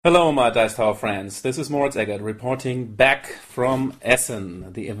Hello, my Dice Tower friends. This is Moritz Eggert reporting back from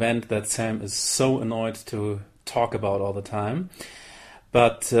Essen, the event that Sam is so annoyed to talk about all the time.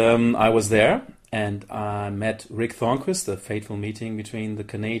 But I was there and I met Rick Thornquist. The fateful meeting between the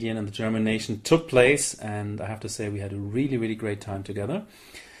Canadian and the German nation took place, and I have to say we had a really, really great time together.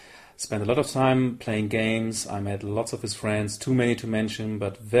 Spent a lot of time playing games. I met lots of his friends, too many to mention,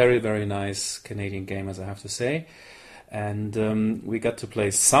 but very, very nice Canadian gamers, I have to say. And we got to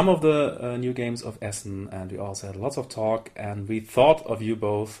play some of the new games of Essen, and we also had lots of talk, and we thought of you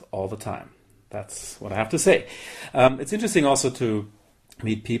both all the time. That's what I have to say. It's interesting also to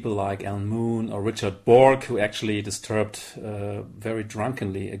meet people like Alan Moon or Richard Borg, who actually disturbed very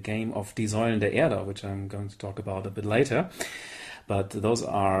drunkenly a game of Die Säulen der Erde, which I'm going to talk about a bit later. But those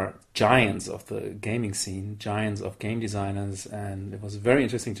are giants of the gaming scene, giants of game designers, and it was very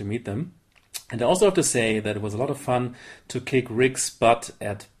interesting to meet them. And I also have to say that it was a lot of fun to kick Rick's butt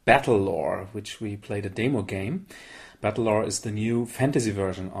at Battlelore, which we played a demo game. Battlelore is the new fantasy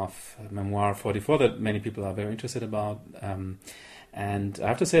version of Memoir 44 that many people are very interested about. And I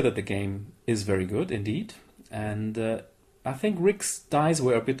have to say that the game is very good indeed. And I think Rick's dice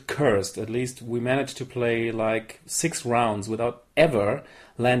were a bit cursed. At least we managed to play like 6 rounds without ever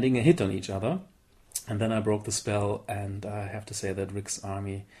landing a hit on each other. And then I broke the spell, and I have to say that Rick's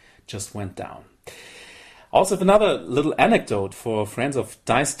army just went down. Also, another little anecdote for friends of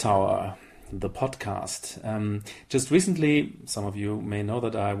Dice Tower, the podcast. Just recently, some of you may know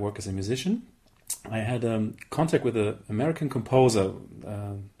that I work as a musician. I had contact with an American composer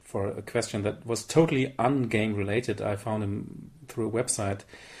for a question that was totally un-game related. I found him through a website.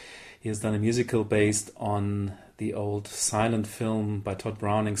 He has done a musical based on the old silent film by Todd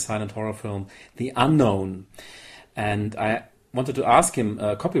Browning, silent horror film, The Unknown. And I wanted to ask him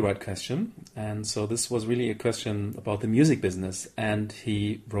a copyright question, and so this was really a question about the music business, and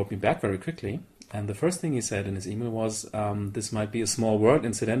he wrote me back very quickly. And the first thing he said in his email was, this might be a small word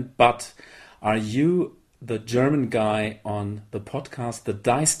incident, but are you the German guy on the podcast The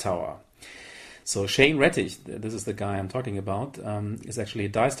Dice Tower? So Shane Rettich, this is the guy I'm talking about, is actually a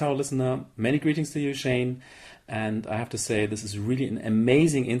Dice Tower listener. Many greetings to you, Shane, and I have to say this is really an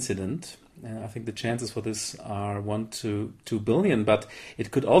amazing incident. I think the chances for this are 1 to 2 billion, but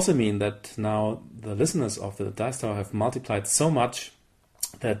it could also mean that now the listeners of the Dice Tower have multiplied so much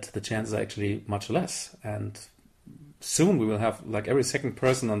that the chances are actually much less. And soon we will have, like, every second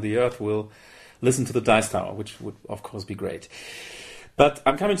person on the earth will listen to the Dice Tower, which would, of course, be great. But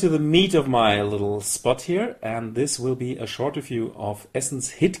I'm coming to the meat of my little spot here, and this will be a short review of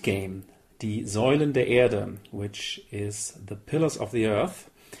Essen's hit game, Die Säulen der Erde, which is the Pillars of the Earth,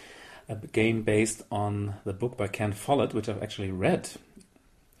 a game based on the book by Ken Follett, which I've actually read,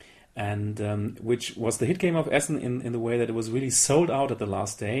 and which was the hit game of Essen in the way that it was really sold out at the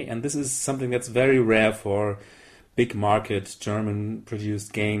last day. And this is something that's very rare for big market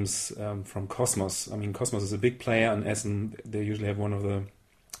German-produced games from Cosmos. I mean, Cosmos is a big player, and Essen, they usually have one of the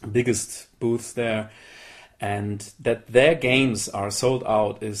biggest booths there. And that their games are sold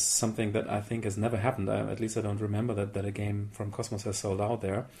out is something that I think has never happened. At least I don't remember that a game from Cosmos has sold out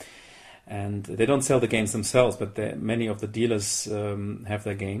there. And they don't sell the games themselves, but many of the dealers have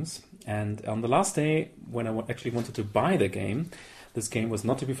their games. And on the last day, when I actually wanted to buy the game, this game was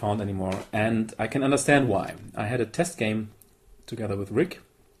not to be found anymore. And I can understand why. I had a test game together with Rick,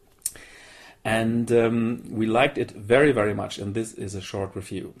 and we liked it very, very much, and this is a short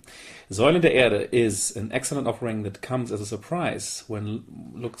review. Säulen der Erde is an excellent offering that comes as a surprise when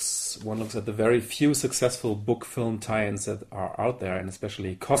one looks at the very few successful book-film tie-ins that are out there, and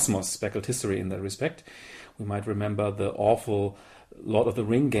especially Cosmos speckled history in that respect. We might remember the awful Lord of the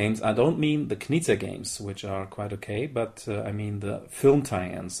Ring games. I don't mean the Knizia games, which are quite okay, but I mean the film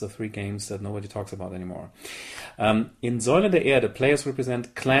tie-ins, the 3 games that nobody talks about anymore. In Säulen der Erde, players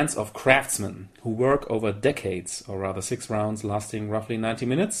represent clans of craftsmen who work over decades, or rather 6 rounds lasting roughly 90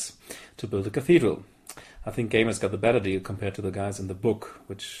 minutes, to build a cathedral. I think gamers got the better deal compared to the guys in the book,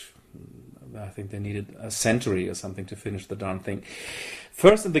 which I think they needed a century or something to finish the darn thing.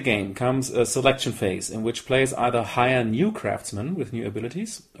 First in the game comes a selection phase in which players either hire new craftsmen with new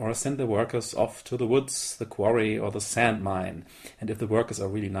abilities or send their workers off to the woods, the quarry, or the sand mine. And if the workers are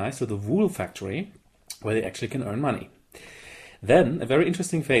really nice, to the wool factory, where they actually can earn money. Then a very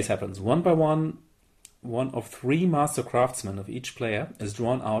interesting phase happens. One by one of 3 master craftsmen of each player is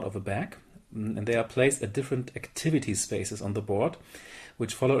drawn out of a bag, and they are placed at different activity spaces on the board,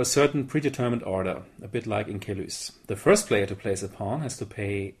 which follow a certain predetermined order, a bit like in Caylus. The first player to place a pawn has to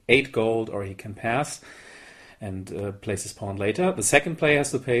pay 8 gold, or he can pass and place his pawn later. The second player has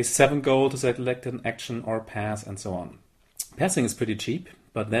to pay 7 gold to select an action or pass, and so on. Passing is pretty cheap.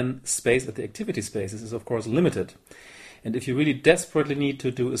 But then space at the activity spaces is of course limited. And if you really desperately need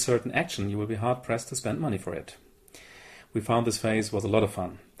to do a certain action, you will be hard-pressed to spend money for it. We found this phase was a lot of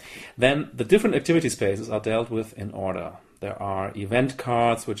fun. Then the different activity spaces are dealt with in order. There are event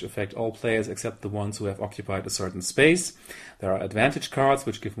cards which affect all players except the ones who have occupied a certain space. There are advantage cards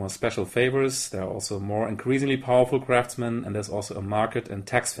which give more special favors. There are also more increasingly powerful craftsmen, and there's also a market and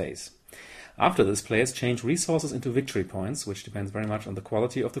tax phase. After this, players change resources into victory points, which depends very much on the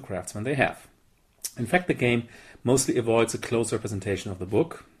quality of the craftsmen they have. In fact, the game mostly avoids a close representation of the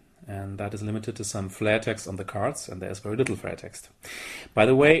book, and that is limited to some flair text on the cards, and there is very little flair text. By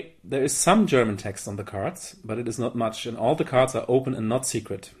the way, there is some German text on the cards, but it is not much, and all the cards are open and not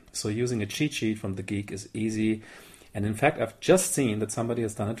secret, so using a cheat sheet from The Geek is easy, and in fact I've just seen that somebody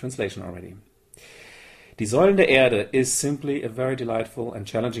has done a translation already. Die Säulen der Erde is simply a very delightful and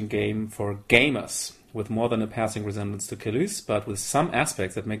challenging game for gamers, with more than a passing resemblance to Caylus, but with some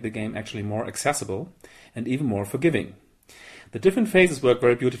aspects that make the game actually more accessible and even more forgiving. The different phases work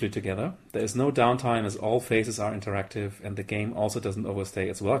very beautifully together. There is no downtime as all phases are interactive, and the game also doesn't overstay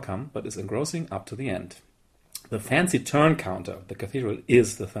its welcome, but is engrossing up to the end. The fancy turn counter, the cathedral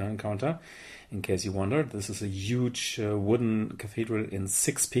is the turn counter. In case you wonder, this is a huge wooden cathedral in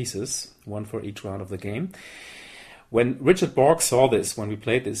 6 pieces, one for each round of the game. When Richard Borg saw this, when we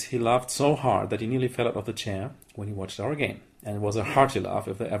played this, he laughed so hard that he nearly fell out of the chair when he watched our game. And it was a hearty laugh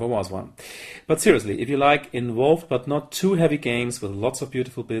if there ever was one. But seriously, if you like involved but not too heavy games with lots of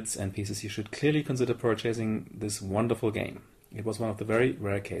beautiful bits and pieces, you should clearly consider purchasing this wonderful game. It was one of the very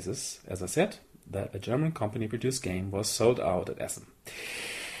rare cases, as I said, that a German company-produced game was sold out at Essen.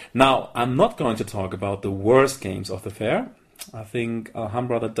 Now, I'm not going to talk about the worst games of the fair. I think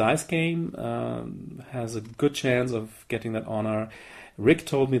Alhambra the Dice game has a good chance of getting that honor. Rick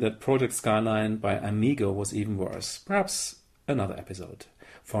told me that Project Skyline by Amigo was even worse. Perhaps another episode.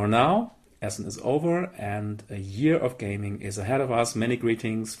 For now, Essen is over and a year of gaming is ahead of us. Many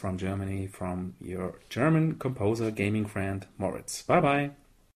greetings from Germany, from your German composer gaming friend Moritz. Bye bye.